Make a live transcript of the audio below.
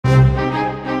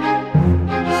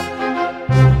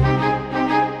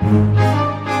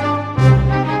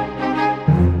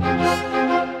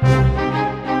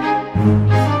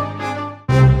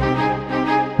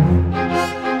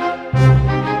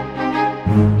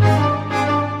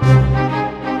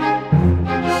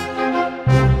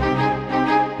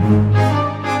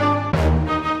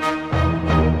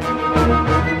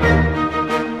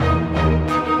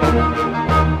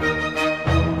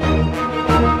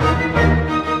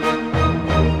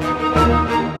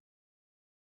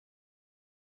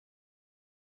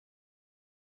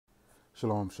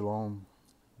Shalom, shalom.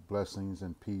 Blessings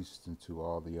and peace into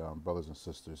all the brothers and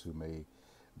sisters who may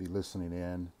be listening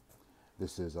in.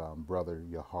 This is Brother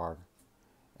Yahar,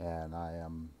 and I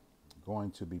am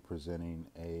going to be presenting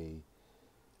a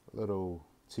little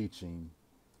teaching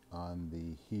on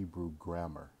the Hebrew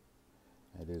grammar.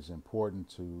 It is important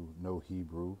to know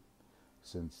Hebrew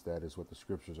since that is what the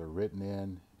scriptures are written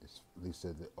in. It's at least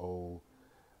in the old,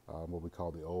 what we call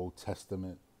the Old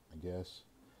Testament, I guess.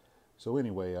 So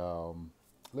anyway,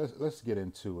 let's get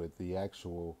into it. The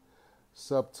actual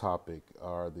subtopic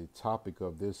or the topic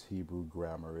of this Hebrew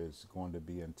grammar is going to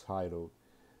be entitled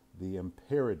the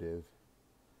imperative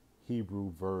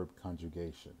Hebrew verb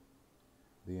conjugation.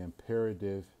 The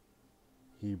imperative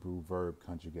Hebrew verb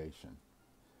conjugation.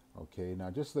 Okay, now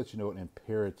just to let you know what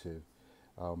imperative,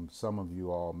 some of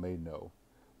you all may know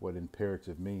what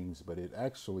imperative means, but it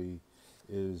actually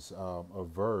is a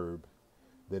verb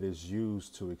that is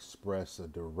used to express a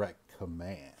direct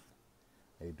command,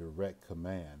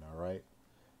 all right?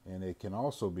 And it can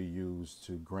also be used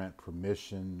to grant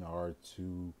permission or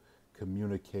to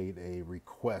communicate a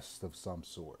request of some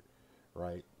sort,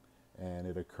 right? And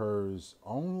it occurs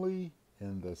only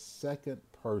in the second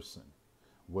person,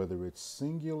 whether it's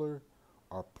singular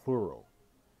or plural.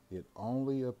 It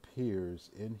only appears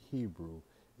in Hebrew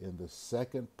in the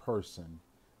second person,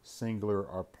 singular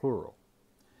or plural.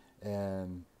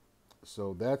 And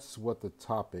so that's what the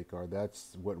topic, or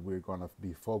that's what we're going to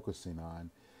be focusing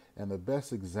on. And the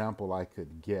best example I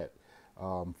could get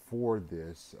for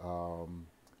this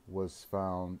was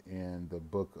found in the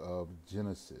book of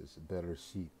Genesis,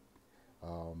 Bereshit,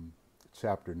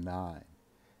 chapter 9.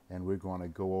 And we're going to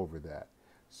go over that.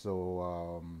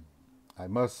 So I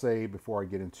must say before I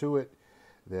get into it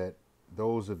that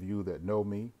those of you that know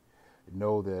me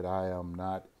know that I am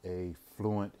not a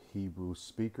fluent Hebrew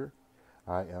speaker.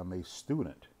 I am a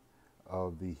student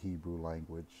of the Hebrew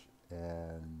language,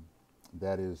 and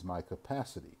that is my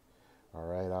capacity. All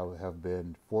right, I have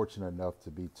been fortunate enough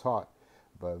to be taught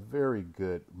by a very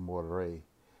good Moreh,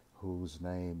 whose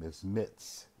name is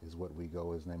Mitz, is what we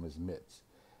go. His name is Mitz.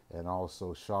 And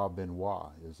also Shah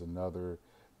Benoit is another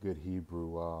good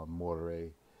Hebrew Moreh.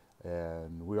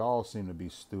 And we all seem to be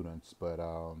students, but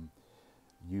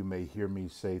you may hear me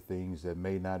say things that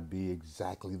may not be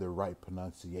exactly the right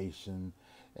pronunciation,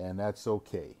 and that's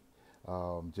okay.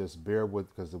 Just bear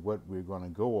with, because what we're going to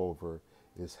go over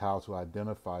is how to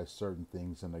identify certain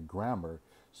things in the grammar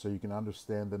so you can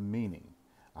understand the meaning.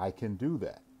 I can do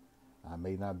that. I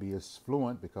may not be as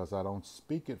fluent because I don't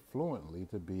speak it fluently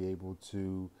to be able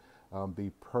to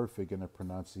be perfect in the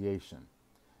pronunciation.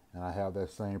 And I have that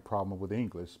same problem with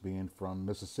English, being from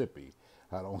Mississippi.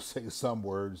 I don't say some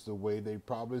words the way they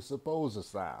probably supposed to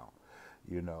sound,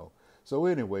 you know. So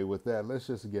anyway, with that, let's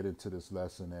just get into this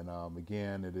lesson. And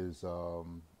again, it is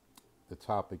the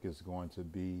topic is going to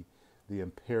be the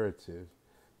imperative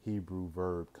Hebrew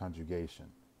verb conjugation.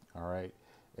 All right.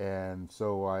 And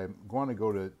so I'm going to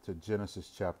go to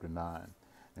Genesis chapter 9.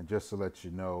 And just to let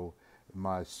you know,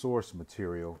 my source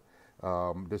material,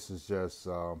 this is just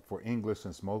for English,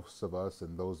 since most of us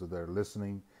and those that are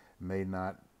listening may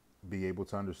not be able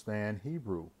to understand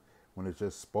Hebrew when it's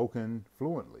just spoken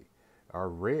fluently or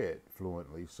read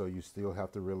fluently. So you still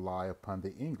have to rely upon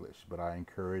the English. But I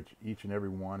encourage each and every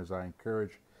one, as I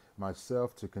encourage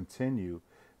myself, to continue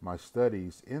my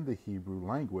studies in the Hebrew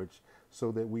language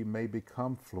so that we may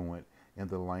become fluent in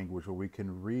the language, where we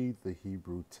can read the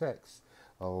Hebrew text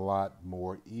a lot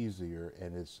more easier,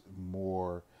 and it's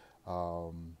more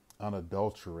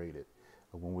unadulterated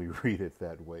when we read it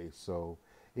that way. So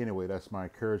anyway, that's my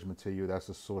encouragement to you. That's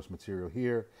the source material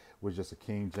here, which is just a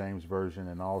King James version.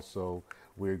 And also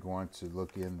we're going to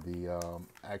look in the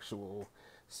actual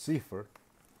Sefer,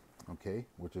 okay,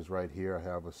 which is right here. I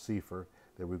have a Sefer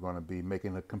that we're going to be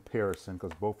making a comparison,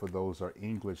 because both of those are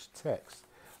English texts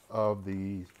of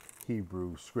the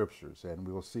Hebrew scriptures, and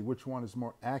we'll see which one is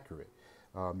more accurate.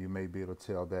 You may be able to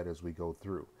tell that as we go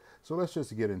through. So let's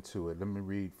just get into it. Let me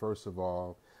read, first of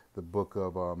all, the book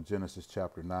of Genesis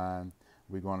chapter 9.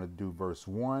 We're going to do verse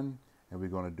 1, and we're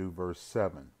going to do verse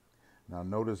 7. Now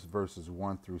notice verses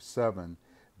 1 through 7.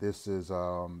 This is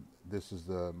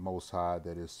the Most High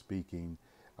that is speaking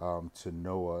to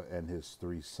Noah and his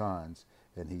 3 sons,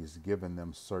 and he's given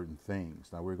them certain things.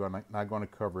 Now we're not going to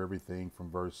cover everything from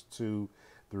verse 2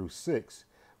 through 6,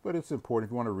 but it's important.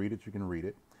 If you want to read it, you can read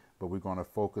it. But we're going to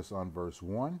focus on verse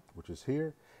 1, which is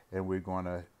here, and we're going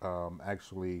to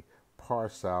actually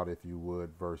parse out, if you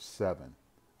would, verse 7.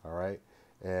 All right.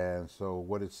 And so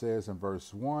what it says in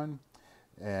verse 1,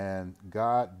 and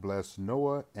God blessed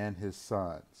Noah and his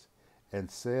sons and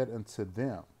said unto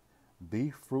them,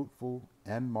 be fruitful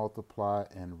and multiply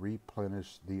and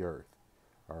replenish the earth.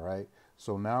 All right.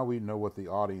 So now we know what the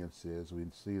audience is. We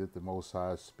see that the Most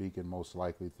High is speaking most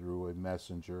likely through a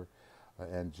messenger,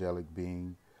 angelic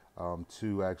being,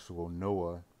 to actual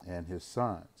Noah and his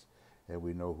sons. And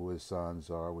we know who his sons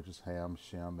are, which is Ham,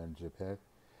 Shem, and Japheth.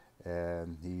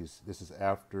 And this is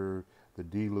after the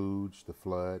deluge, the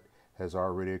flood has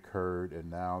already occurred, and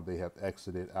now they have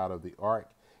exited out of the ark,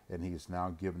 and he's now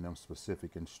giving them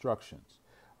specific instructions.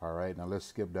 All right, now let's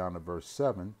skip down to verse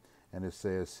 7, and it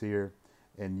says here,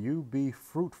 and you be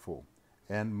fruitful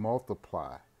and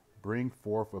multiply, bring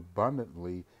forth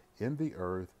abundantly in the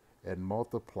earth and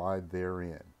multiply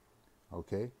therein.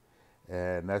 Okay,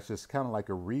 and that's just kind of like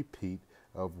a repeat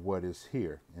of what is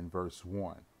here in verse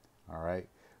 1. All right,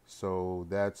 so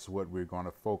that's what we're going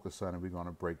to focus on, and we're going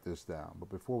to break this down. But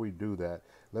before we do that,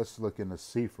 let's look in the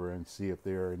Sefer and see if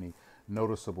there are any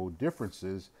noticeable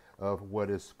differences of what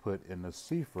is put in the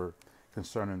Sefer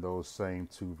concerning those same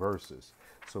two verses.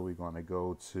 So we're going to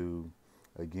go to,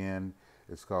 again,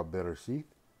 it's called Bereshit.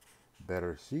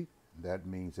 Bereshit, that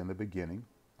means in the beginning.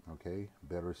 Okay,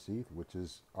 Bereshit, which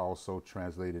is also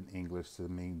translated in English to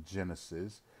mean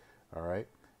Genesis. All right,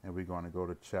 and we're going to go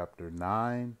to chapter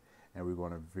 9, and we're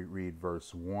going to read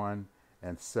verse 1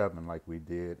 and 7 like we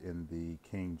did in the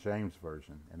King James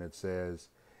Version. And it says,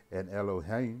 and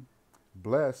Elohim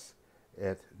blessed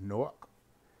at Noach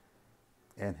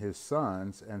and his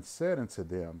sons, and said unto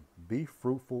them, be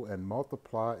fruitful and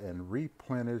multiply and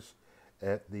replenish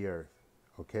at the earth.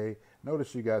 Okay,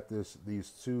 notice you got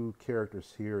these two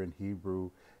characters here in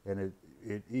Hebrew, and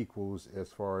it equals, as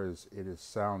far as it is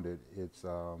sounded, it's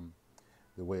the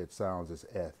way it sounds is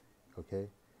eth. Okay,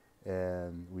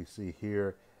 and we see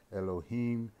here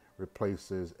Elohim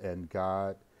replaces and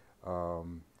God.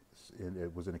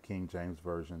 It was in the King James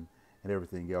Version, and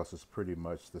everything else is pretty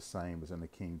much the same as in the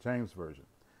King James Version.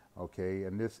 Okay,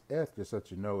 and this eth, just so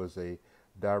you know, is a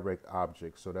direct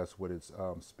object, so that's what it's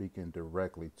speaking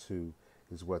directly to,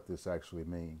 is what this actually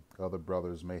means. Other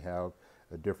brothers may have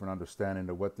a different understanding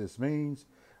of what this means,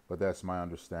 but that's my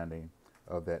understanding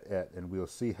of that et, and we'll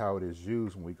see how it is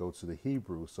used when we go to the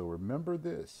Hebrew. So remember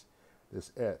this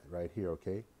et right here,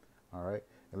 okay? All right,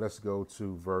 and let's go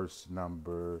to verse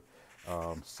number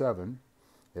 7,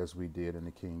 as we did in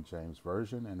the King James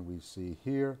Version, and we see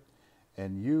here,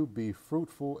 and you be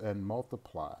fruitful and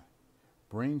multiply,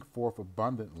 bring forth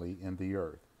abundantly in the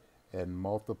earth, and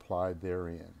multiply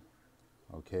therein.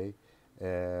 Okay,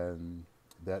 and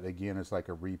that again is like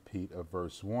a repeat of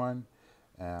verse 1.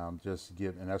 And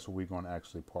that's what we're going to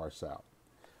actually parse out.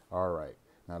 All right,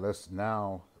 now let's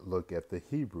look at the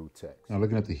Hebrew text. Now,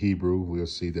 looking at the Hebrew, we'll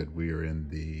see that we are in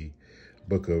the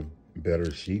book of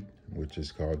Bereshit, which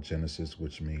is called Genesis,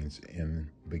 which means in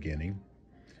beginning.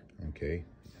 Okay,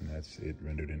 and that's it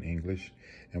rendered in English.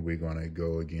 And we're going to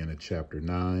go again to chapter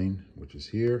 9, which is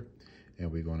here, and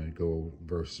we're going to go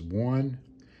verse 1,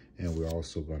 and we're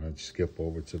also going to skip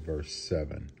over to verse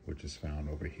 7, which is found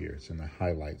over here. It's in the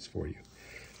highlights for you.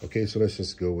 Okay, so let's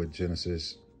just go with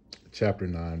Genesis chapter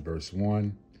 9, verse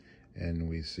 1. And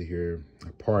we see here,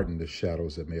 pardon the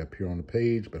shadows that may appear on the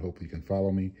page, but hopefully you can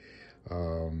follow me.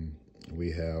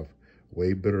 We have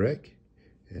Weberek,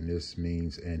 and this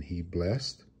means, and he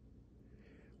blessed.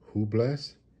 Who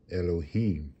blessed?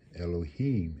 Elohim.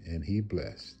 Elohim, and he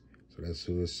blessed. So that's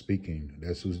who is speaking.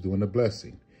 That's who's doing the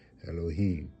blessing.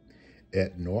 Elohim.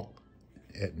 Et Noach,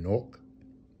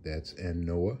 that's and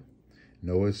Noah.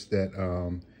 Notice that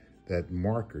that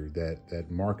marker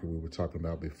we were talking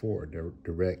about before, the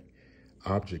direct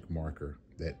object marker,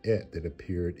 that et that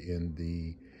appeared in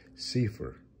the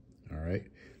Sefer. All right,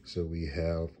 so we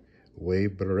have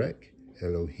Weberek,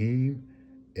 Elohim,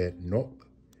 et Noach,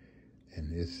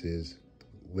 and this is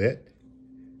wet,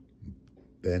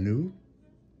 Benu.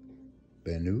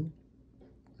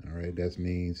 All right, that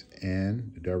means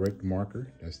and, the direct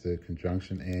marker. That's the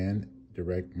conjunction and,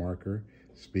 direct marker,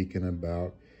 speaking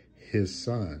about his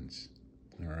sons.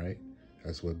 All right,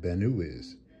 that's what Benu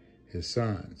is, his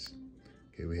sons.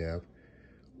 Okay, we have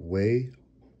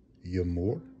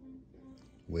Yamor,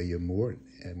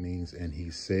 that means, and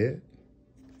he said.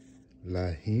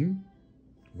 Lahim,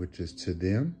 which is to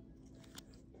them.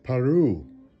 Paru,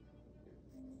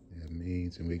 that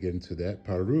means, and we get into that,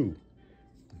 Paru,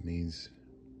 it means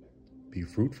be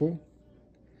fruitful.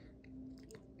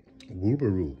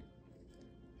 Wubaru,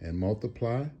 and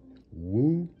multiply.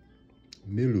 Wu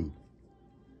milu,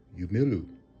 Umilu,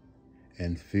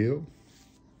 and fill.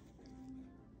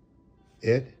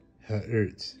 Et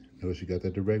ha'eretz. Notice you got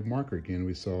that direct marker again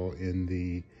we saw in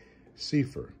the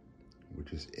Sefer,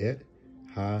 which is et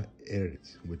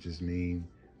ha'eretz, which is mean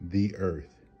the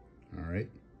earth. All right.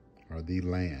 or the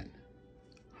land.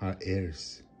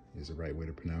 Ha'eretz is the right way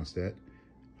to pronounce that.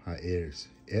 Ha'eretz,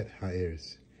 et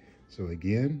ha'eretz. So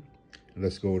again,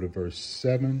 let's go to verse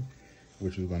 7,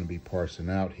 which we're going to be parsing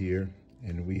out here.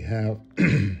 And we have,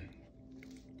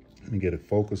 let me get a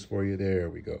focus for you. There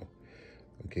we go.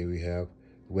 Okay, we have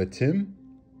wetim,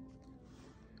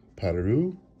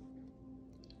 paru,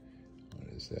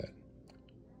 what is that?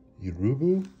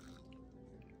 Yerubu.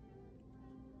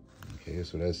 Okay,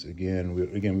 so that's, again, we're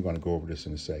going to go over this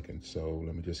in a second. So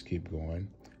let me just keep going.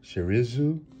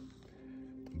 Sherizu,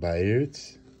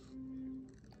 Ba'eretz,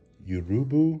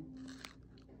 Yerubu,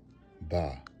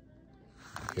 Ba.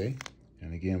 Okay,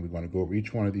 and again, we're going to go over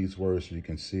each one of these words so you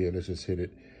can see it. Let's just hit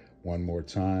it one more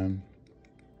time.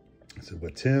 So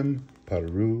Watim,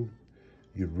 Paru,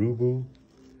 Yerubu,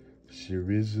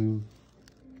 Sherizu,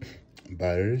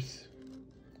 Ba'eretz,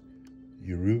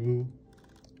 Yerubu,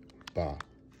 Ba.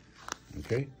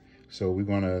 Okay, so we're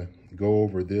going to go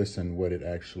over this and what it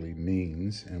actually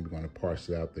means, and we're going to parse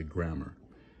out the grammar.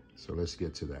 So let's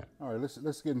get to that. All right,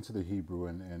 let's get into the Hebrew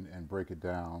and break it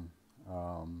down.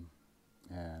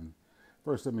 And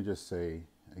first, let me just say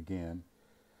again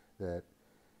that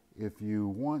if you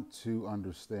want to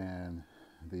understand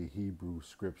the Hebrew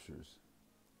scriptures,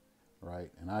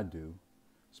 right, and I do,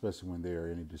 especially when there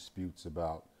are any disputes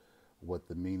about what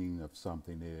the meaning of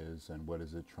something is and what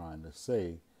is it trying to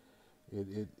say,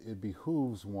 it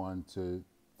behooves one to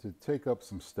take up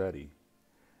some study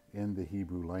in the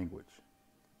Hebrew language.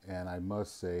 And I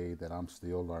must say that I'm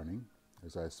still learning,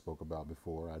 as I spoke about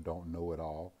before. I don't know it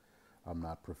all. I'm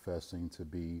not professing to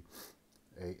be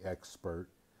an expert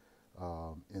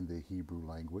in the Hebrew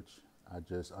language. I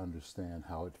just understand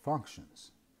how it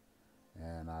functions.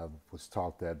 And I was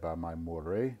taught that by my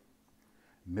Moreh,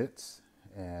 Mitz,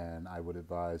 and I would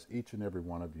advise each and every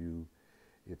one of you,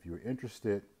 if you're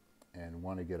interested and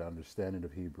want to get understanding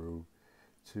of Hebrew,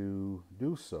 to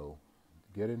do so.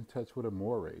 Get in touch with a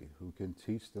Moreh who can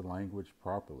teach the language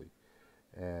properly.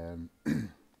 And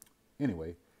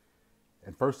anyway,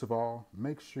 and first of all,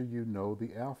 make sure you know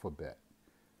the alphabet,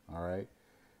 all right?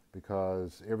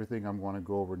 Because everything I'm going to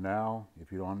go over now,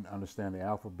 if you don't understand the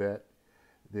alphabet,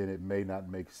 then it may not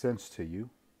make sense to you.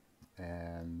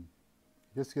 And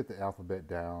just get the alphabet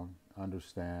down,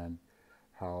 understand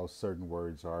how certain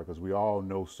words are, because we all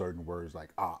know certain words like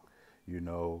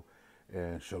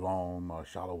and shalom or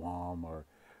shalom or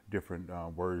different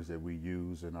words that we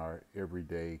use in our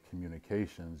everyday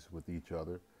communications with each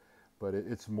other. But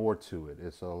it's more to it.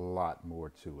 It's a lot more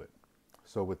to it.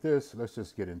 So with this, let's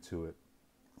just get into it.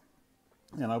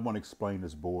 And I want to explain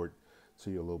this board to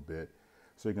you a little bit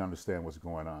so you can understand what's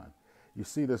going on. You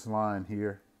see this line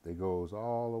here that goes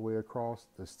all the way across,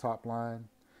 this top line,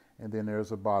 and then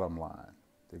there's a bottom line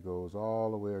that goes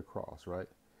all the way across, right?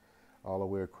 All the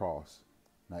way across.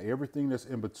 Now, everything that's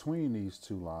in between these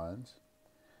two lines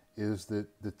is the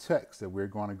text that we're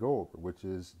going to go over, which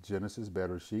is Genesis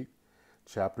Bereshit,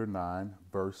 chapter 9,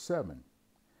 verse 7.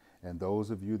 And those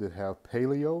of you that have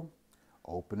Paleo,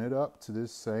 open it up to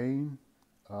this same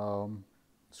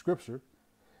scripture,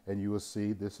 and you will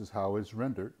see this is how it's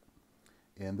rendered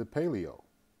in the Paleo.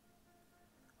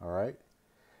 All right?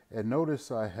 And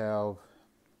notice I have,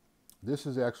 this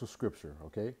is actual scripture,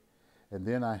 okay? And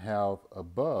then I have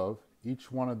above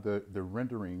each one of the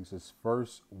renderings is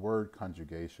first word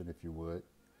conjugation, if you would,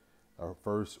 or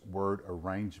first word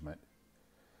arrangement.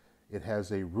 It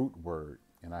has a root word,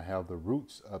 and I have the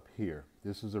roots up here.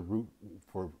 This is a root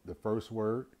for the first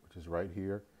word, which is right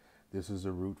here. This is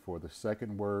a root for the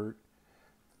second word,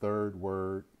 third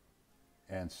word,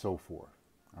 and so forth.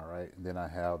 All right, and then I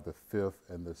have the fifth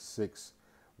and the sixth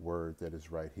word that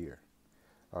is right here.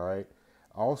 All right,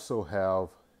 I also have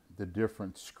the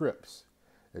different scripts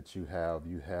that you have.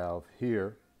 You have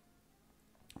here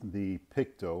the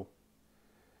picto.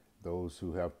 Those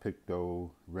who have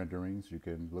picto renderings, you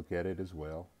can look at it as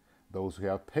well. Those who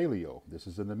have paleo, this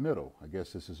is in the middle. I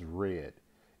guess this is red.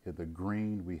 In the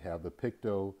green, we have the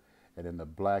picto, and in the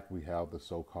black, we have the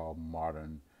so-called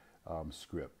modern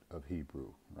script of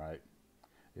Hebrew, right?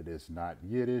 It is not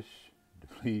Yiddish.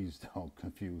 Please don't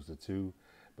confuse the two,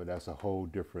 but that's a whole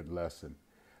different lesson,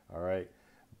 all right?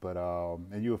 But,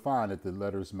 and you'll find that the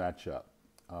letters match up,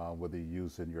 whether you're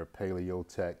using your paleo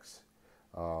text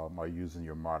or using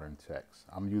your modern text.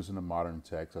 I'm using the modern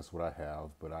text, that's what I have,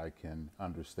 but I can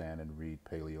understand and read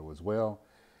paleo as well,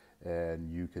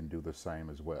 and you can do the same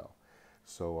as well.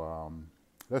 So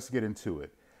let's get into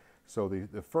it. So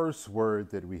the first word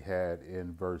that we had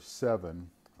in verse 7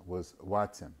 was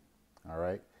watim, all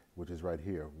right, which is right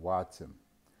here, watim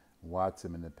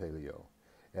in the paleo.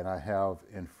 And I have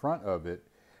in front of it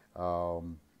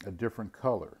a different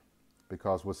color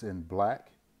because what's in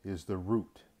black is the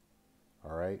root.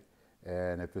 All right.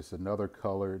 And if it's another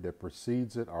color that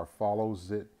precedes it or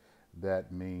follows it,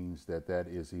 that means that that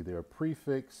is either a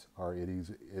prefix or it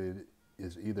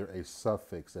is either a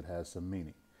suffix that has some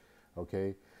meaning.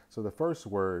 Okay. So the first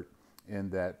word in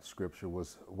that scripture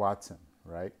was watim,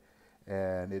 right?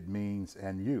 And it means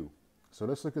and you. So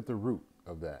let's look at the root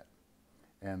of that.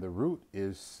 And the root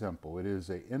is simple. It is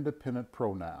an independent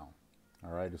pronoun.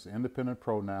 All right. It's an independent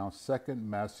pronoun, second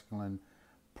masculine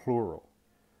plural.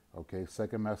 Okay,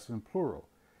 second masculine plural.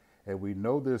 And we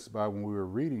know this by when we were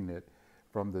reading it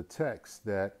from the text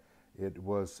that it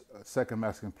was second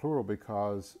masculine plural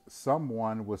because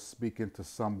someone was speaking to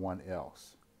someone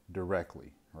else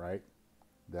directly, right?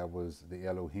 That was the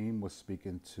Elohim was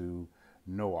speaking to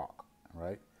Noah,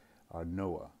 right? Or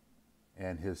Noah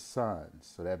and his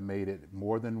sons. So that made it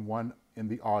more than one in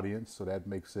the audience. So that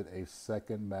makes it a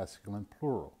second masculine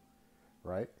plural,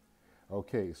 right?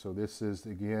 Okay, so this is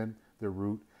again the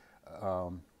root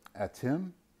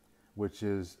atim, which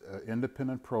is an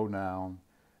independent pronoun.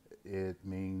 It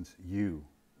means you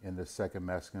in the second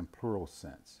masculine plural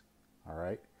sense. All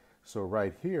right. So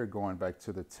right here, going back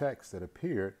to the text that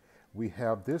appeared, we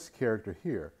have this character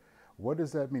here. What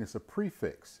does that mean? It's a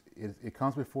prefix. It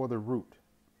comes before the root.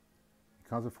 It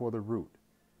comes before the root.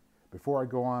 Before I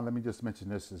go on, let me just mention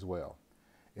this as well.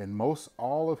 In most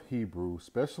all of Hebrew,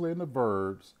 especially in the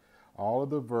verbs, all of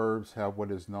the verbs have what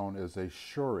is known as a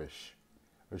shorish.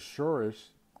 A shorish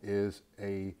is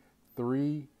a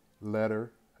three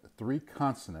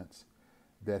consonants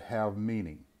that have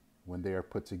meaning when they are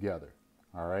put together.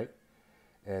 All right.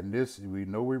 And this, we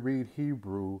know we read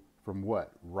Hebrew from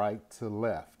what? Right to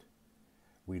left.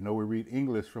 We know we read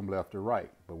English from left to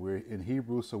right, but we're in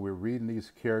Hebrew, so we're reading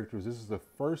these characters. This is the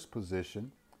first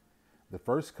position, the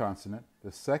first consonant,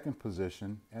 the second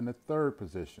position, and the third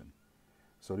position.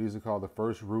 So these are called the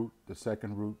first root, the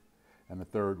second root, and the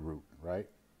third root, right?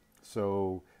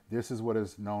 So this is what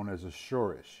is known as a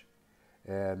shorish.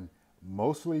 And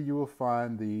mostly you will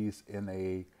find these in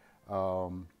a,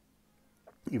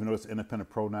 even though it's an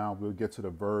independent pronoun, we'll get to the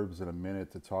verbs in a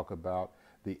minute to talk about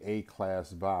the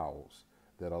A-class vowels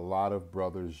that a lot of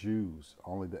brothers use,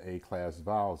 only the A-class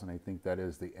vowels, and they think that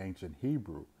is the ancient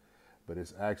Hebrew, but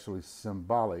it's actually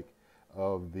symbolic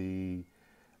of the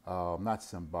not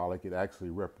symbolic, it actually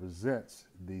represents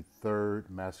the third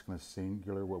masculine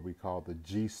singular, what we call the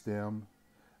G stem.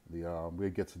 We'll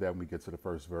get to that when we get to the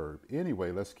first verb.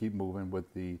 Anyway, let's keep moving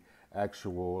with the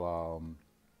actual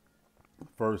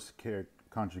first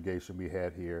conjugation we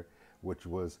had here, which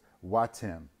was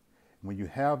watim. When you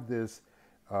have this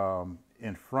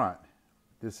in front,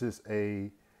 this is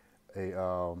a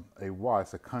wa,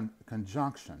 it's a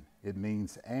conjunction. It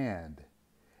means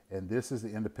and this is the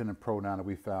independent pronoun that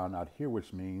we found out here,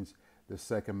 which means the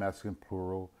second masculine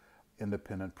plural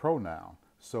independent pronoun.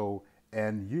 So,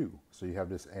 and you. So you have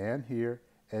this and here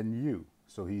and you.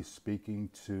 So he's speaking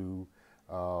to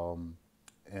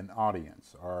an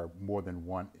audience or more than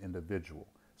one individual.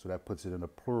 So that puts it in a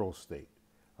plural state.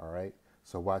 All right.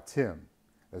 So watim.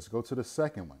 Let's go to the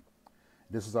second one.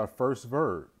 This is our first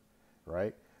verb,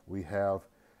 right? We have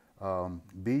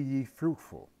be ye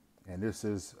fruitful. And this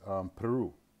is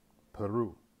Peru.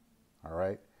 Peru, all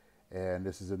right? And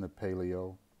this is in the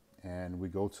Paleo, and we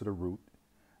go to the root.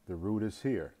 The root is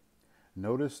here.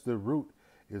 Notice the root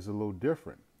is a little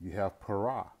different. You have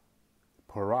para,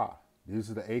 para.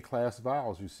 These are the A-class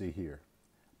vowels you see here,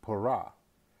 para.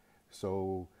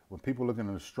 So when people look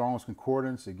in the Strong's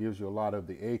Concordance, it gives you a lot of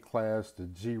the A-class, the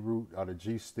G root, or the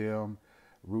G stem,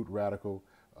 root radical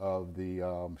of the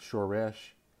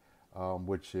shoresh,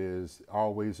 which is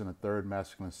always in a third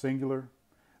masculine singular.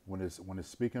 When it's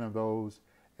speaking of those,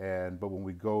 but when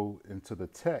we go into the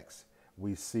text,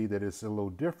 we see that it's a little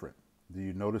different. Do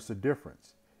you notice the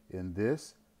difference in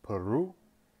this Peru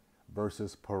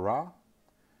versus para?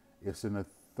 It's in a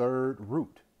third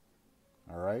root.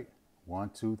 All right, 1,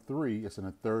 2, 3. It's in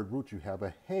a third root. You have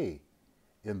a hey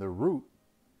in the root,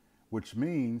 which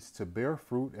means to bear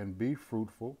fruit and be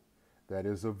fruitful. That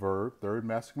is a verb, third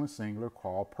masculine singular,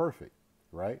 called perfect.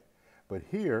 Right, but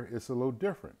here it's a little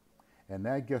different. And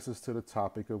that gets us to the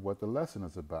topic of what the lesson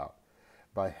is about.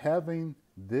 By having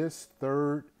this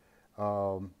third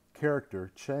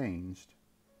character changed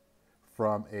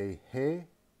from a he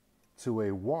to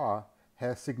a wa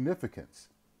has significance.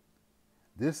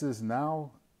 This is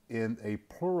now in a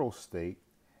plural state,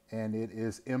 and it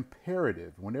is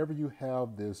imperative. Whenever you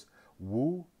have this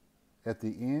wu at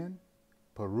the end,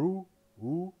 peru,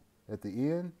 wu at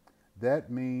the end, that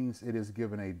means it is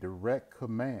given a direct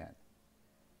command.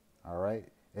 All right.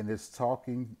 And it's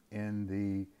talking in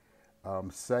the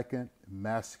second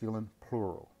masculine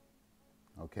plural.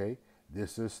 Okay,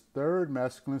 this is third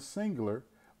masculine singular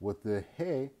with the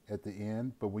he at the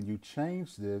end, but when you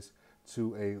change this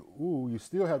to a u, you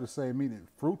still have the same meaning,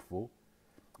 fruitful,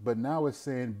 but now it's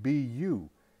saying be you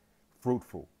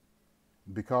fruitful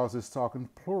because it's talking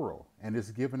plural and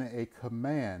it's giving it a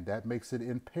command that makes it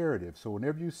imperative. So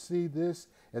whenever you see this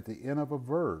at the end of a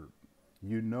verb,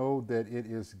 you know that it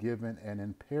is given an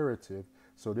imperative.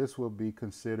 So this will be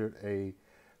considered a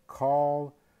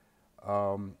call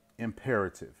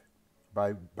imperative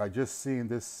by just seeing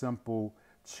this simple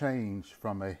change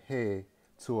from a he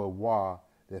to a wa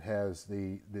that has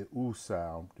the u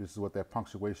sound. This is what that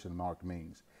punctuation mark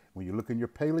means. When you look in your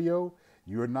paleo,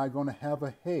 you're not going to have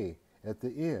a he at the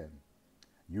end.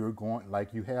 You're going,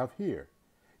 like you have here,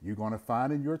 you're going to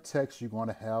find in your text, you're going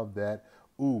to have that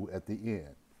u at the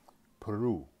end.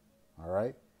 Peru, all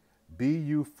right? Be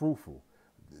you fruitful.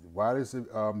 Why does it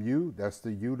you? That's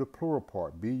the you, the plural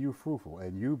part. Be you fruitful.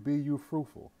 And you be you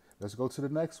fruitful. Let's go to the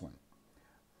next one.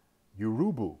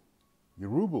 Yurubu.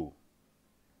 Yurubu.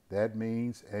 That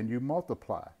means, and you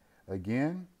multiply.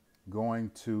 Again, going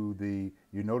to the,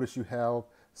 you notice you have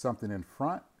something in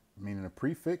front, meaning a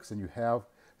prefix, and you have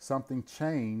something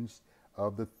changed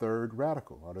of the third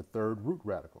radical or the third root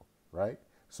radical, right?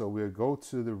 So we'll go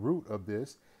to the root of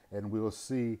this and we'll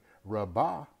see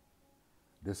rabah.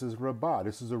 This is rabah.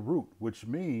 This is a root, which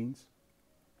means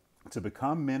to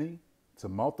become many, to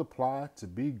multiply, to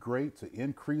be great, to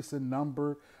increase in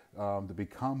number, to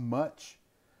become much,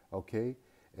 okay?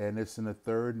 And it's in the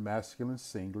third masculine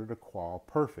singular, the qual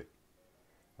perfect,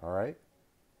 all right?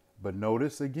 But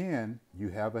notice again, you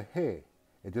have a he.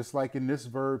 And just like in this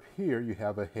verb here, you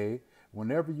have a he.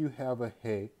 Whenever you have a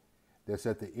he that's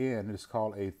at the end, it's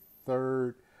called a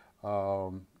third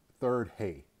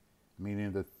he,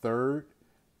 meaning the third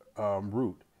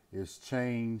root is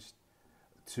changed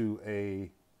to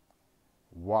a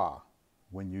wa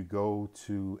when you go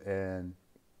to an,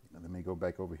 let me go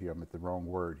back over here, I'm at the wrong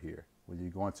word here. When you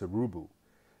go into rubu,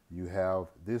 you have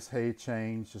this hey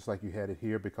change just like you had it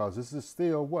here, because this is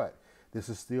still what? This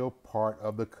is still part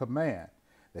of the command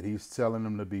that he's telling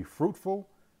them to be fruitful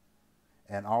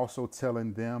and also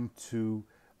telling them to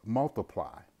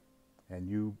multiply. And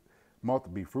you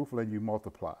be fruitful and you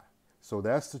multiply. So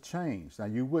that's the change. Now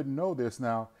you wouldn't know this.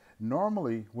 Now,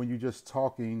 normally when you're just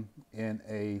talking in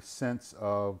a sense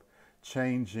of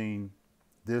changing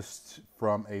this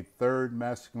from a third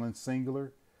masculine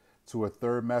singular to a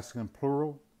third masculine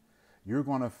plural, you're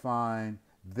going to find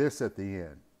this at the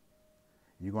end.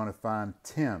 You're going to find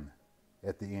Tim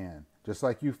at the end, just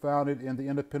like you found it in the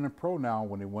independent pronoun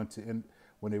when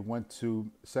it went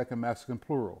to second masculine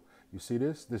plural. You see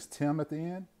this Tim at the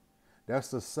end? That's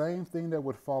the same thing that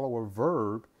would follow a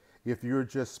verb if you're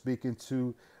just speaking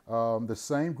to the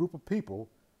same group of people.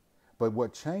 But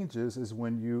what changes is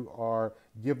when you are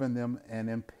giving them an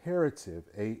imperative,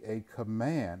 a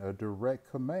command, a direct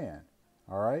command.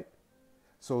 All right?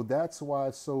 So that's why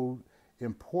it's so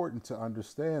important to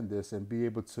understand this and be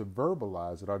able to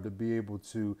verbalize it, or to be able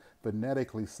to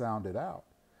phonetically sound it out,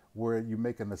 where you're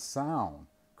making the sound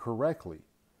correctly,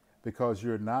 because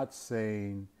you're not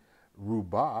saying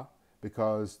ruba,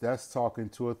 because that's talking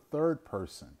to a third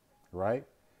person, right?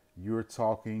 You're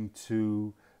talking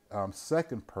to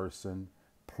second person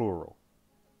plural.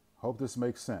 Hope this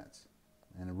makes sense.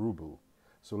 And rubu.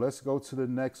 So let's go to the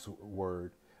next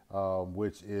word,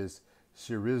 which is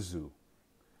shirizu.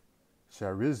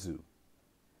 Sharizu.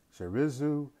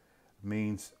 Sharizu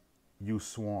means you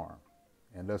swarm.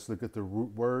 And let's look at the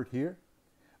root word here,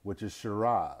 which is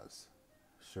shiraz.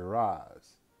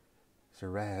 Shiraz.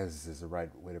 Shiraz is the right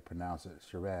way to pronounce it.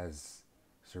 Shiraz.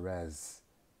 Shiraz.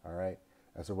 All right.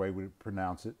 That's the way we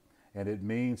pronounce it. And it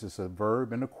means it's a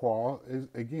verb in the qual.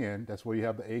 Again, that's where you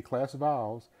have the A-class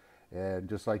vowels. And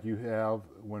just like you have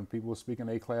when people are speaking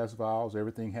A-class vowels,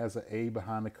 everything has an A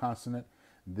behind the consonant.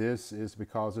 This is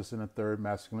because it's in a third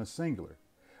masculine singular.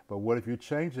 But what if you're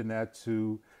changing that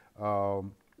to a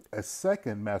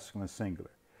second masculine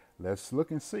singular? Let's look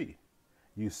and see.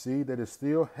 You see that it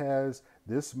still has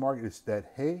this mark. It's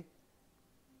that he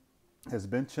has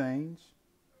been changed,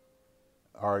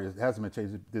 or it hasn't been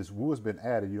changed. This wu has been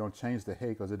added. You don't change the he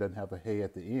because it doesn't have a he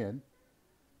at the end.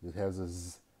 It has a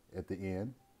z at the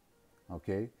end.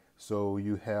 Okay, so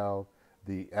you have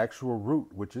the actual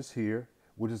root, which is here,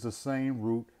 which is the same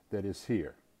root that is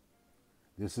here.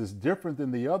 This is different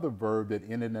than the other verb that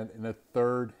ended in a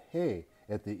third he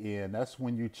at the end. That's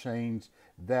when you change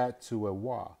that to a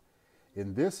wa.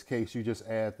 In this case, you just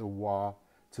add the wa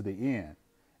to the end,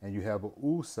 and you have a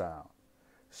u sound.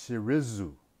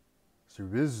 Shirizu.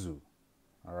 Shirizu.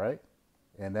 All right?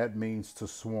 and that means to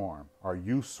swarm, or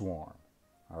you swarm.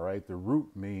 All right, the root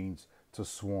means to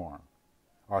swarm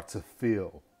or to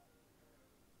fill,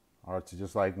 or to,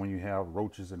 just like when you have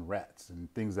roaches and rats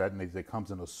and things that nature,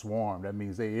 comes in a swarm. That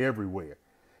means they everywhere.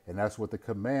 And that's what the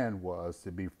command was,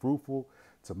 to be fruitful,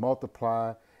 to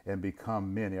multiply and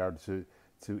become many, or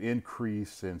to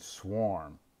increase and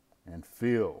swarm and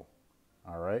fill.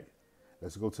 All right,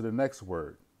 let's go to the next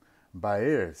word.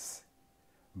 Baers,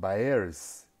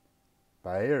 baers,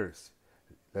 baers.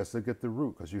 Let's look at the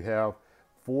root, because you have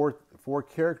four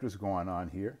characters going on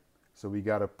here. So we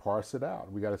got to parse it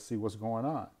out. We got to see what's going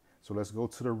on. So let's go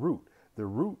to the root. The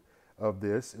root of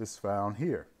this is found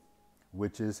here,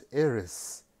 which is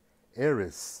eris,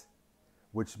 eris,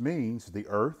 which means the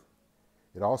earth.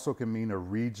 It also can mean a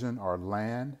region or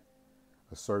land,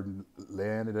 a certain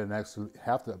land. It doesn't actually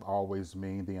have to always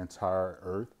mean the entire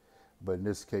earth, but in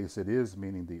this case, it is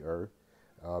meaning the earth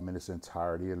in its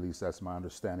entirety. At least that's my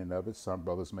understanding of it. Some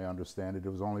brothers may understand it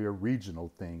was only a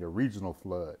regional thing, a regional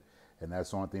flood, and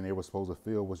that's the only thing they were supposed to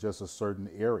fill was just a certain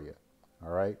area. All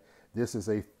right. This is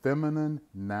a feminine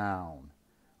noun.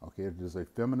 Okay, it is a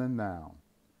feminine noun,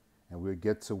 and we'll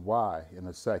get to why in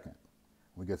a second.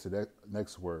 We get to that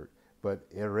next word. But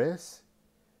eres,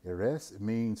 eres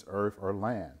means earth or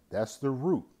land. That's the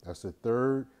root. That's the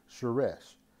third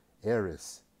sheresh,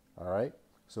 eres. All right.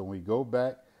 So when we go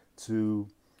back to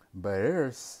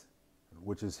baers,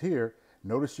 which is here,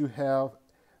 notice you have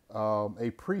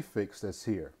a prefix that's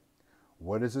here.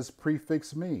 What does this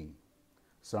prefix mean?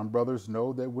 Some brothers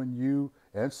know that when you,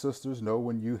 and sisters know,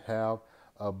 when you have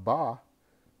a ba,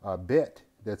 a bet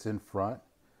that's in front,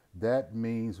 that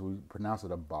means, we pronounce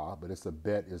it a ba, but it's a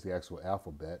bet is the actual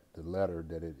alphabet, the letter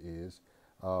that it is.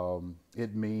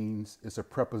 It means it's a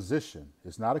preposition.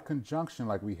 It's not a conjunction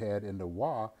like we had in the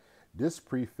wa. This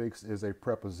prefix is a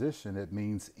preposition. It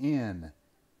means in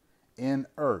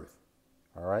earth.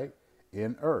 All right,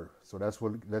 in earth. So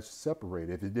let's separate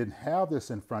it. If it didn't have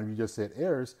this in front, you just said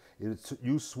earth,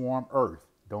 you swarm earth.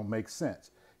 Don't make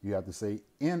sense. You have to say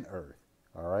in earth.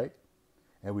 All right.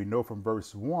 And we know from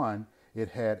verse 1, it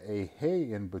had a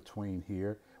hey in between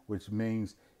here, which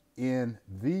means in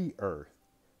the earth.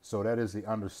 So that is the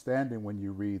understanding when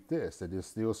you read this, that it's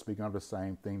still speaking of the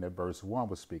same thing that verse 1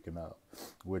 was speaking of,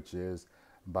 which is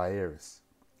baeris.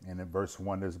 And in verse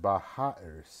 1 is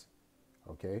bahaers.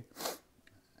 Okay.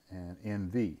 And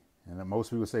in thee. And then most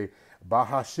people say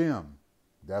bahashem.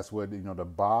 That's what, the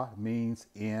ba means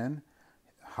in,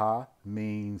 ha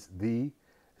means the,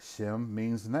 shem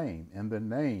means name, in the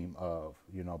name of,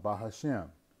 bahashem.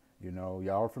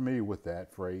 Y'all are familiar with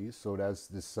that phrase. So that's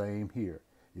the same here.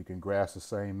 You can grasp the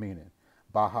same meaning.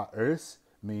 Bahaers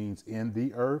means in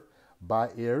the earth.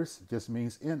 Baeris just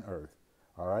means in earth.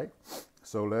 All right.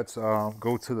 So let's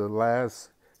go to the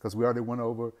last, because we already went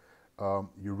over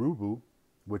Yorubu,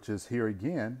 which is here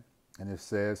again, and it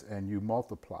says, and you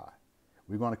multiply.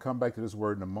 We're going to come back to this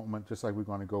word in a moment, just like we're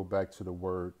going to go back to the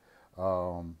word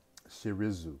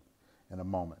shirizu in a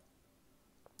moment.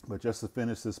 But just to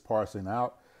finish this parsing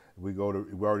out, we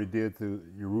already did the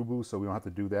Yorubu, so we don't have to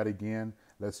do that again.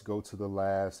 Let's go to the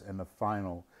last and the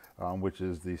final, which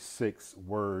is the sixth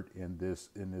word in this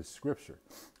scripture,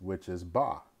 which is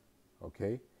ba.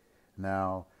 Okay.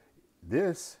 Now,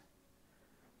 this,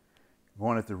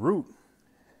 going at the root,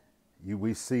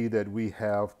 we see that we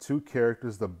have two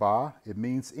characters. The ba, it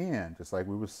means in, just like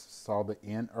we saw the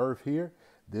in earth here.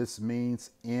 This means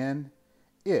in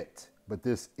it, but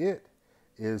this it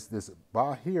is, this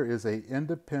ba here is a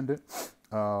independent,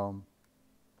 a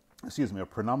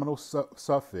pronominal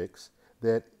suffix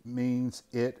that means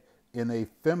it in a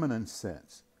feminine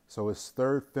sense. So it's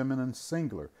third feminine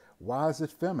singular. Why is it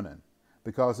feminine?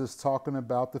 Because it's talking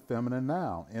about the feminine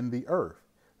noun in the earth.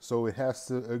 So it has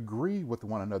to agree with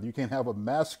one another. You can't have a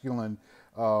masculine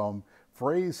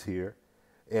phrase here,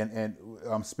 and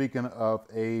I'm speaking of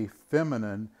a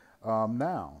feminine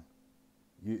noun.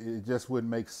 It just wouldn't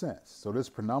make sense. So this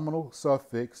pronominal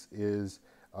suffix is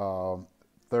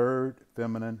third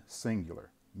feminine singular,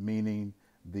 meaning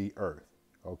the earth.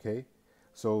 Okay,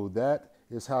 so that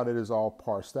is how that is all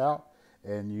parsed out,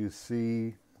 and you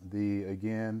see the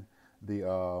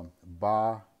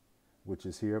ba, which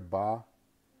is here, ba.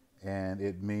 And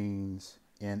it means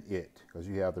in it, because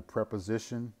you have the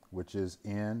preposition, which is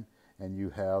in, and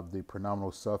you have the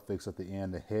pronominal suffix at the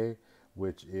end, the he,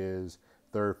 which is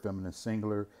third feminine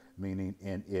singular, meaning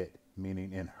in it,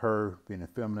 meaning in her, being a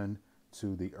feminine,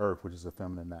 to the earth, which is a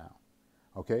feminine noun.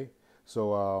 Okay,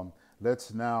 so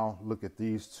let's now look at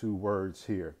these two words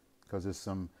here, because there's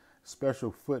some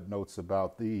special footnotes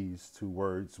about these two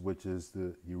words, which is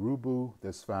the Yorubu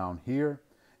that's found here,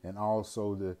 and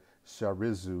also the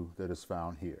charizu that is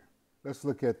found here. Let's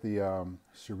look at the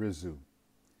charizu.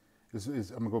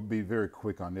 I'm going to be very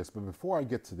quick on this, but before I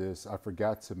get to this, I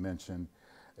forgot to mention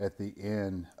at the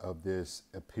end of this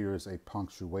appears a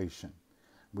punctuation,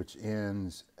 which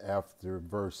ends after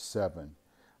verse 7,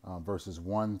 verses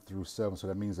 1 through 7. So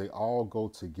that means they all go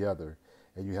together,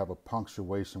 and you have a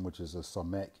punctuation, which is a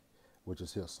samek, which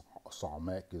is here.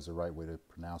 Salmek is the right way to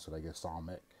pronounce it, I guess,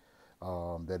 salmek.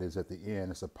 That is at the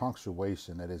end. It's a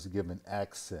punctuation that is given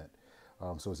accent.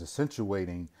 So it's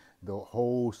accentuating the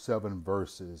whole 7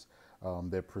 verses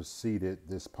that preceded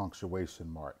this punctuation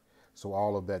mark. So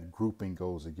all of that grouping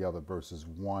goes together. Verses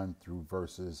 1 through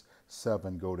verses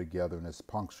 7 go together, and it's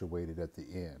punctuated at the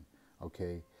end.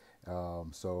 Okay,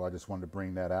 so I just wanted to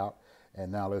bring that out.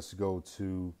 And now let's go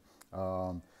to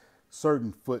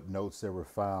certain footnotes that were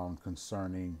found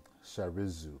concerning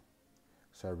charizu.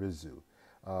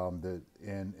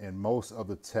 In most of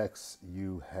the texts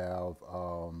you have,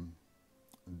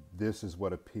 this is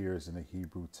what appears in the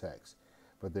Hebrew text.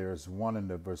 But there's one in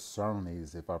the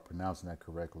Versones, if I'm pronouncing that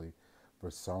correctly.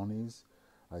 Versones,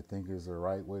 I think is the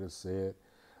right way to say it.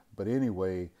 But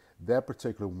anyway, that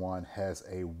particular one has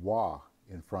a wa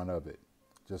in front of it,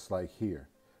 just like here.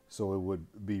 So it would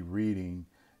be reading,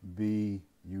 be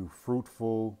you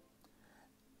fruitful,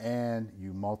 and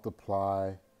you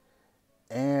multiply,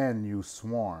 and you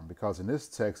swarm. Because in this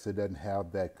text, it doesn't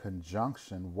have that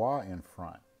conjunction wa in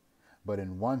front. But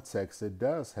in one text, it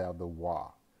does have the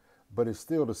wa. But it's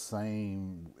still the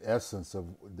same essence of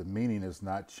the meaning is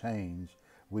not changed.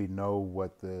 We know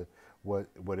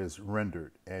what is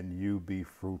rendered, and you be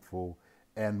fruitful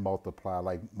and multiply.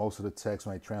 Like most of the text,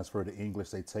 when they transfer to English,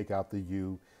 they take out the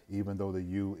you, even though the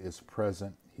you is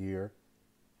present here.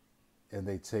 And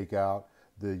they take out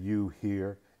the you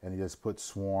here, and they just put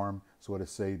swarm. So it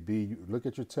say, look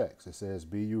at your text. It says,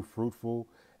 be you fruitful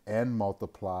and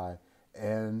multiply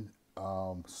and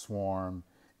swarm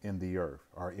in the earth,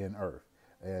 or in earth.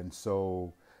 And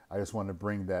so I just want to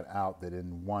bring that out, that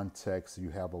in one text you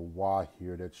have a wa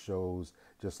here that shows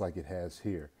just like it has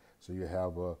here. So you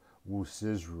have a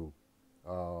wusizru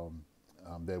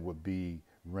that would be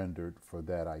rendered for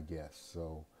that, I guess.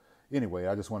 So anyway,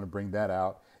 I just want to bring that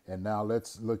out. And now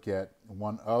let's look at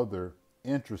one other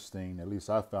interesting, at least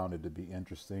I found it to be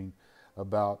interesting,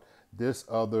 about this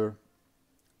other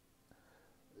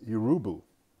Yoruba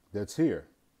that's here.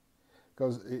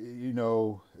 Because, you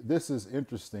know, this is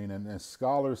interesting, and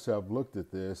scholars have looked at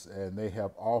this and they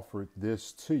have offered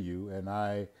this to you, and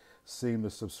I seem to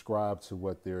subscribe to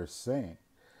what they're saying.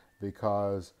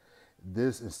 Because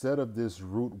this, instead of this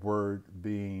root word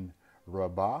being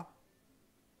rabah,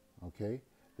 okay,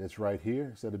 that's right here,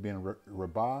 instead of being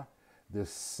rabah, the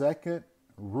second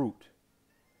root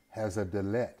has a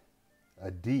dalet, a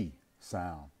D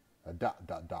sound, a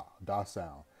da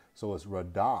sound. So it's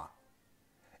radah.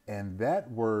 And that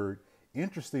word,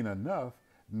 interesting enough,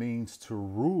 means to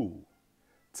rule,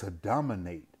 to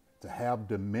dominate, to have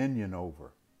dominion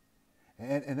over.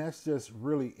 And that's just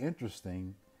really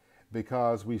interesting,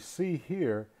 because we see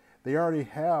here, they already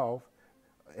have,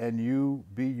 and you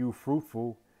be you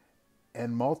fruitful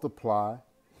and multiply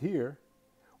here.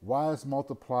 Why is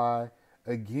multiply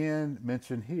again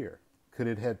mentioned here? Could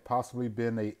it have possibly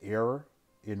been an error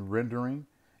in rendering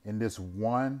in this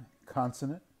one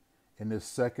consonant, in this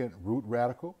second root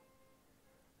radical?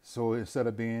 So instead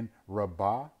of being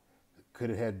rabah, could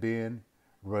it have been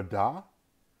radah?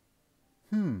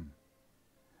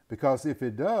 Because if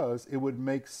it does, it would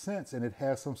make sense, and it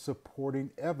has some supporting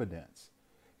evidence.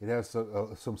 It has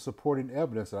some supporting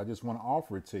evidence that I just want to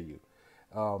offer it to you.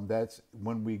 That's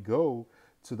when we go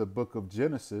to the book of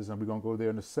Genesis, and we're going to go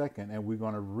there in a second, and we're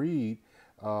going to read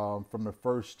from the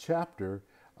first chapter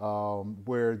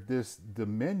where this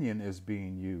dominion is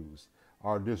being used,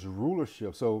 or this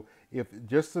rulership. So if,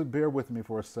 just to bear with me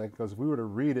for a second, because if we were to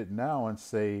read it now and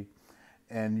say,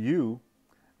 and you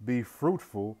be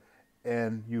fruitful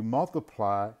and you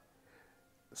multiply,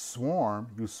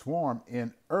 you swarm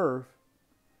in earth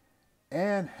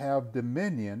and have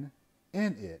dominion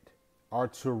in it, or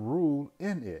to rule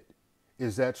in it.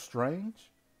 Is that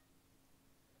strange?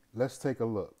 Let's take a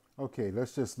look. Okay,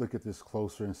 let's just look at this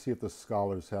closer and see if the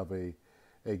scholars have a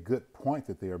good point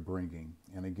that they are bringing.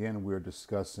 And again, we're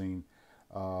discussing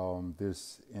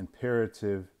this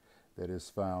imperative that is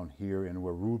found here in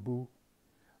Warubu,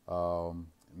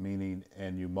 meaning,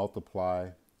 and you multiply,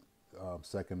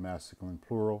 second masculine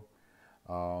plural,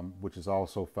 which is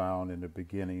also found in the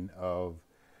beginning of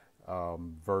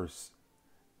verse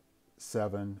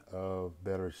 7 of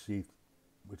Bereshith,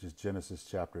 which is Genesis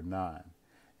chapter 9.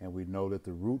 And we know that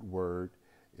the root word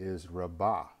is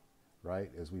rabah, right?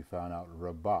 As we found out,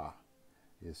 rabah.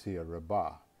 is here,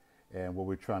 Rabbah. And what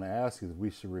we're trying to ask is we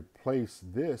should replace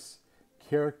this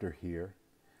character here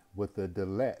with a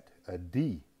delet, a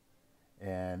D.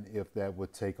 And if that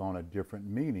would take on a different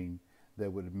meaning,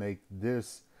 that would make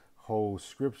this whole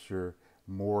scripture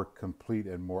more complete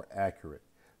and more accurate.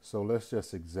 So let's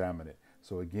just examine it.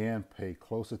 So again, pay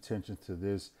close attention to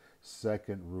this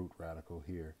second root radical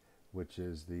here, which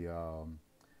is the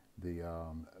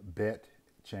bet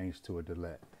changed to a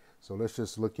delet. So let's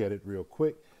just look at it real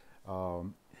quick,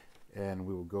 and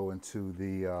we will go into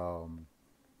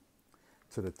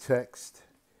to the text.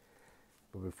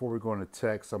 But before we go into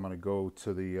text, I'm going to go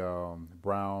to the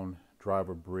Brown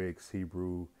Driver Briggs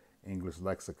Hebrew English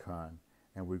Lexicon,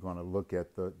 and we're going to look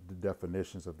at the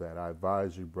definitions of that. I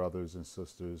advise you, brothers and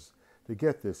sisters, to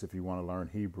get this if you want to learn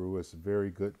Hebrew. It's a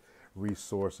very good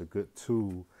resource, a good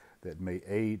tool that may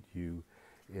aid you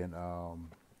in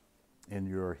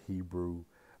your Hebrew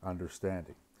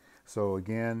understanding. So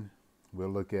again, we'll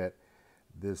look at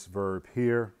this verb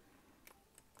here,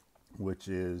 which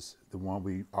is the one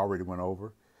we already went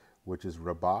over, which is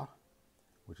Rabbah,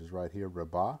 which is right here,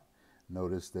 Rabbah.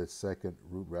 Notice that second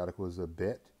root radical is a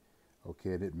bet.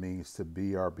 Okay, and it means to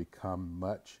be or become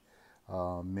much,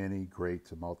 many, great,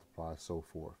 to multiply, so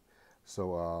forth.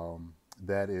 So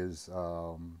that is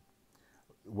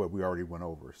what we already went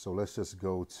over. So let's just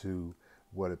go to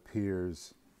what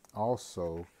appears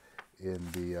also in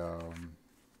the, I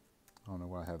don't know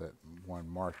why I have that one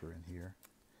marker in here.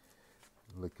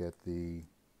 Look at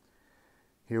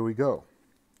here we go.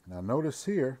 Now notice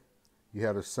here, you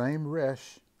have the same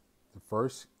resh. The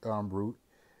first root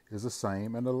is the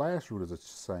same, and the last root is the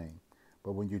same.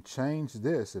 But when you change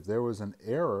this, if there was an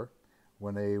error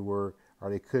when they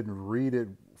couldn't read it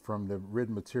from the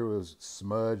written materials,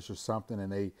 smudged or something,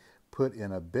 and they put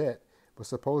in a bet, but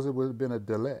suppose it would have been a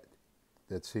delet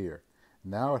that's here.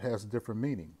 Now it has a different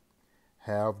meaning.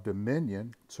 Have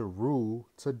dominion, to rule,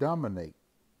 to dominate.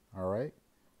 All right?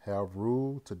 Have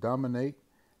rule, to dominate,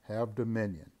 have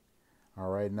dominion. All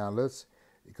right, now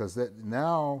because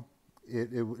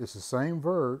it's the same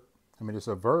verb. I mean, it's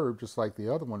a verb just like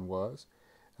the other one was,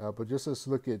 but just let's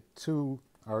look at 2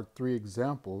 or 3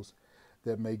 examples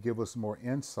that may give us more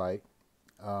insight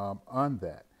on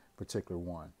that particular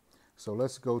one. So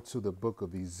let's go to the book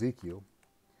of Ezekiel,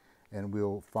 and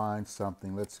we'll find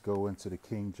something. Let's go into the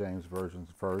King James Version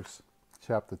first,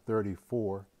 chapter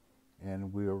 34,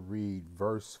 and we'll read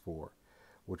verse 4,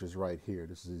 which is right here.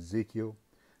 This is Ezekiel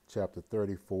chapter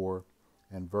 34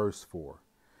 and verse 4.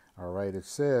 All right, it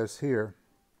says here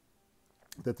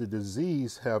that the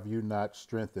disease have you not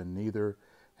strengthened, neither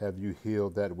have you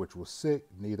healed that which was sick,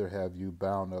 neither have you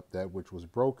bound up that which was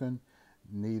broken,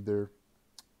 neither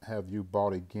have you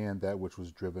bought again that which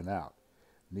was driven out,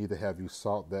 neither have you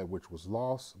sought that which was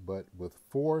lost, but with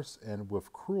force and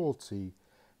with cruelty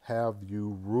have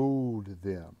you ruled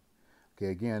them.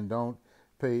 Okay, again,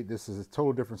 this is a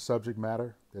total different subject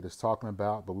matter that it's talking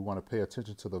about, but we want to pay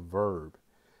attention to the verb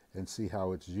and see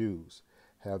how it's used.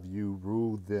 Have you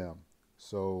ruled them?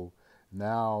 So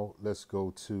now let's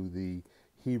go to the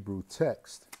Hebrew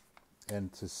text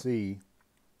and to see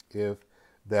if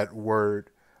that word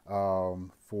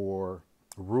for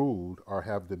ruled or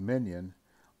have dominion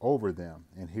over them.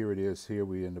 And here it is. Here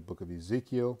we're in the book of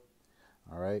Ezekiel.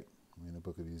 All right, we're in the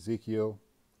book of Ezekiel,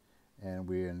 and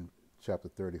we're in chapter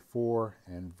 34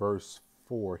 and verse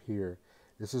 4 here.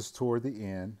 This is toward the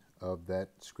end of that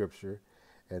scripture.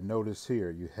 And notice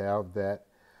here, you have that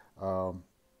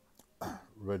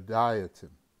radiatum,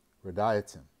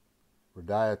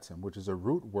 which is a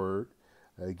root word.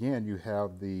 Again, you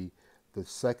have the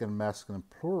second masculine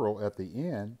plural at the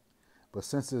end, but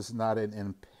since it's not an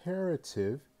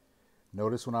imperative,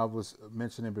 notice when I was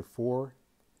mentioning before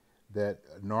that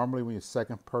normally when you're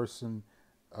second person,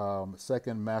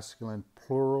 second masculine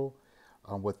plural,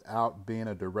 without being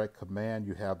a direct command,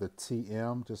 you have the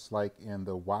TM, just like in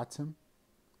the watim,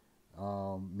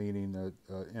 meaning the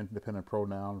independent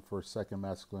pronoun for second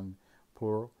masculine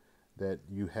plural, that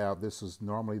you have. This is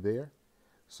normally there.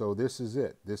 So this is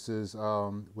it. This is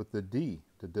with the D,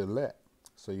 the delet.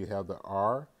 So you have the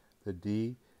R, the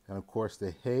D, and of course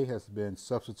the he has been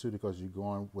substituted because you're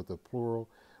going with the plural,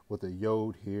 with a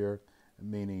yod here,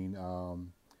 meaning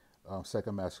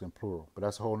second masculine plural. But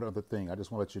that's a whole other thing. I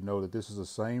just want to let you know that this is the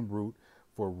same root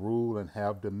for rule and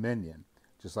have dominion,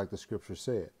 just like the scripture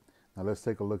said. Now let's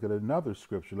take a look at another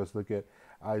scripture. Let's look at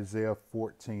Isaiah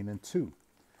 14 and 2.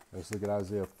 Let's look at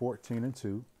Isaiah 14 and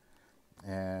 2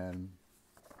 and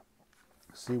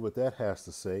see what that has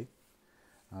to say.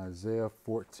 Isaiah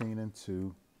 14 and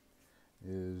 2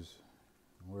 is,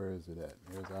 where is it at?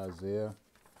 There's Isaiah.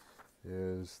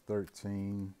 There's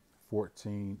 13,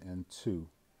 14 and 2.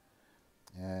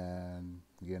 And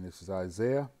again, this is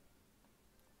Isaiah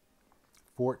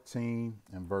 14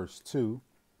 and verse 2.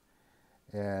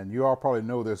 And you all probably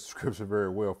know this scripture very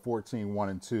well, 14, 1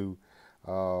 and 2.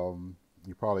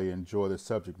 You probably enjoy the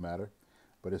subject matter.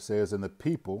 But it says, and the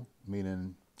people,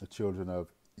 meaning the children of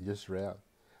Israel,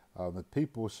 the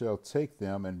people shall take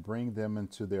them and bring them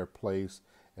into their place,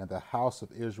 and the house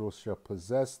of Israel shall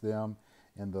possess them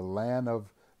in the land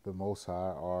of the Most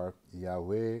High, or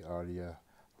Yahweh, or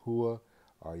Yahuwah,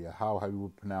 or Yahweh, how you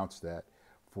would pronounce that,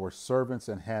 for servants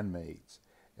and handmaids.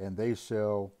 And they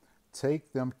shall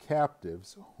take them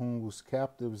captives, whose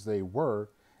captives they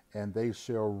were, and they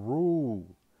shall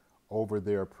rule over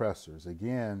their oppressors.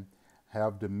 Again,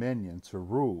 have dominion, to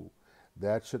rule.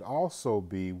 That should also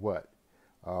be what?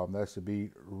 That should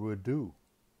be Radu,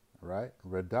 right?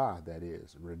 Radah, that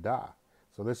is, Radah.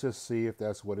 So let's just see if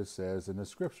that's what it says in the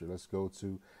scripture. Let's go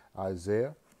to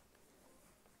Isaiah.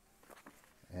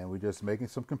 And we're just making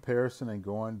some comparison and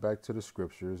going back to the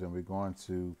scriptures. And we're going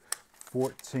to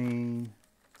 14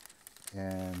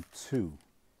 and 2.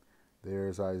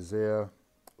 There's Isaiah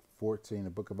 14, the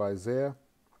book of Isaiah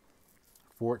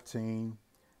 14,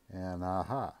 and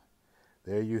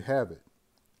there you have it.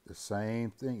 The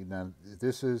same thing. Now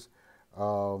this is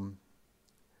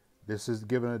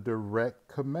given a direct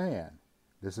command.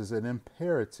 This is an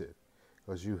imperative.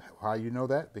 Because how you know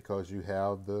that? Because you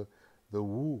have the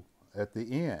wu at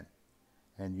the end,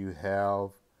 and you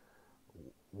have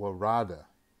waradu,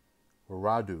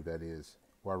 that is,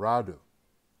 waradu,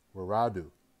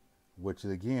 which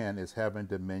again is having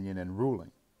dominion and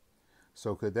ruling.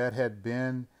 So could that have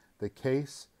been the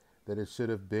case that it should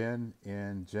have been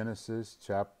in Genesis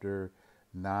chapter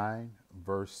 9,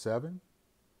 verse 7?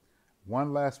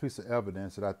 One last piece of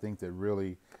evidence that I think that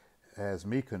really has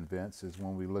me convinced is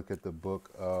when we look at the book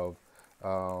of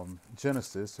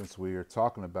Genesis, since we are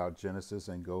talking about Genesis,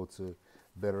 and go to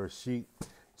Bereshit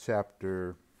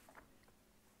chapter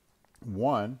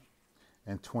 1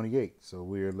 and 28. So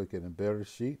we are looking at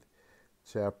Bereshit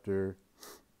chapter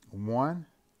 1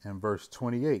 and verse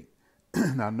 28.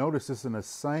 Now notice this in the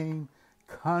same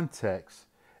context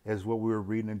as what we were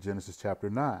reading in Genesis chapter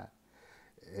 9.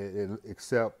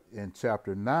 Except in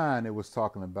chapter 9, it was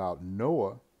talking about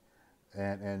Noah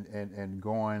and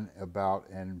going about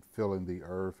and filling the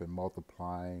earth and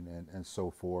multiplying and so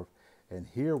forth. And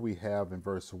here we have in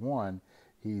verse 1,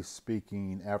 he's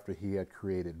speaking after he had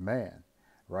created man,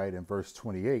 right? In verse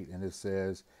 28, and it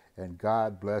says, and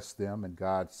God blessed them, and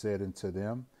God said unto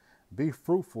them, be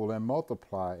fruitful and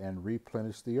multiply and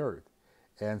replenish the earth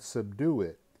and subdue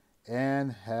it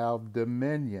and have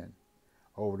dominion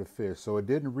over the fish. So it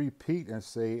didn't repeat and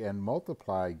say and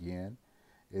multiply again.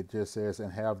 It just says,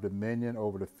 and have dominion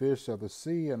over the fish of the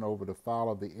sea and over the fowl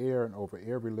of the air and over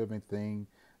every living thing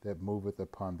that moveth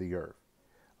upon the earth.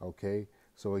 Okay,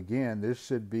 so again, this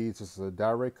should be just a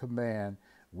direct command.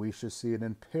 We should see an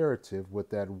imperative with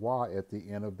that wa at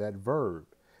the end of that verb.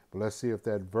 But let's see if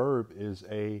that verb is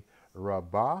a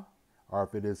rabah or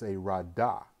if it is a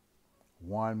radah.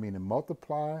 One meaning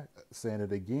multiply, saying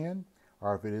it again,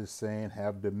 or if it is saying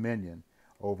have dominion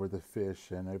over the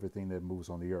fish and everything that moves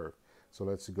on the earth. So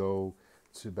let's go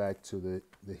back to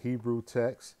the Hebrew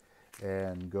text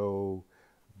and go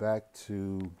back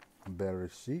to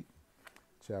Bereshit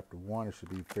chapter 1. It should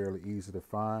be fairly easy to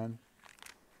find.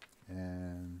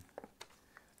 And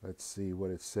let's see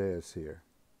what it says here.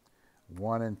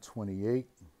 1 and 28.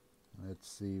 Let's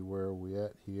see where we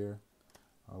at here.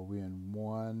 Are we in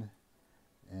 1?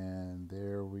 And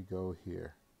there we go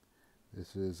here.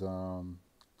 This is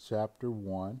chapter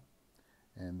 1.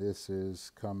 And this is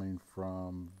coming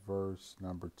from verse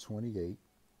number 28.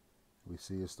 We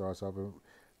see it starts off at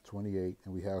 28,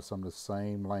 and we have some of the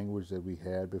same language that we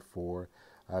had before.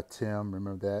 Atem,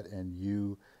 remember that, and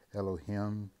you,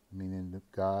 Elohim, meaning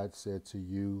that God said to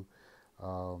you,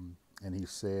 and he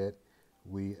said,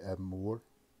 we Amur,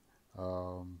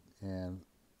 and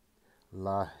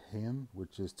Lahim,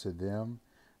 which is to them.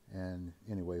 And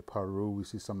anyway, Paru, we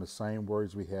see some of the same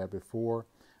words we had before,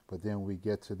 but then we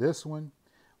get to this one.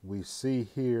 We see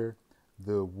here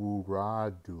the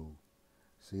wuradu.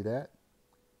 See that?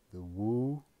 The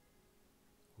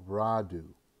wuradu,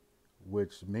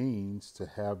 which means to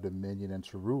have dominion and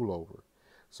to rule over.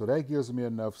 So that gives me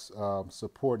enough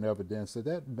support and evidence that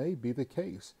that may be the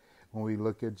case when we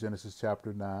look at Genesis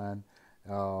chapter 9,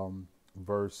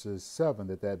 verses 7,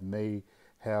 that may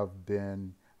have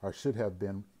been or should have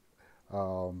been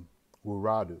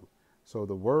wuradu. So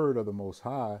the word of the Most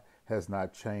High has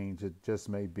not changed. It just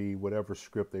may be whatever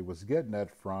script they was getting that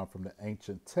from the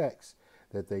ancient text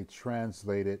that they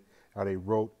translated, or they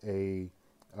wrote a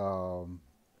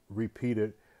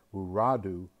repeated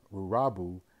urabu,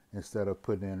 instead of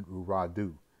putting in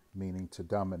uradu, meaning to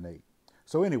dominate.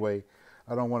 So anyway,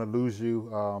 I don't want to lose you,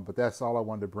 but that's all I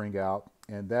wanted to bring out.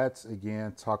 And that's,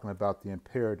 again, talking about the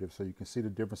imperative. So you can see the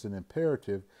difference in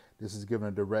imperative. This is given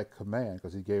a direct command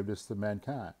because he gave this to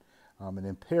mankind. An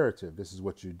imperative, this is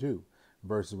what you do.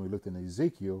 Versus when we looked in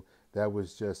Ezekiel, that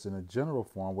was just in a general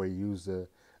form where you used a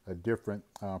different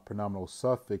pronominal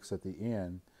suffix at the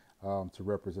end to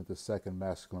represent the second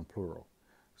masculine plural.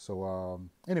 So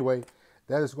anyway,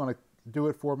 that is going to do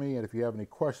it for me. And if you have any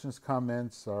questions,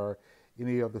 comments, or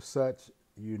any of the such,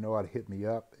 you know how to hit me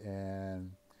up.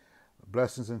 And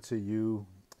blessings unto you.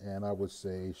 And I would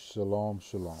say shalom,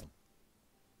 shalom.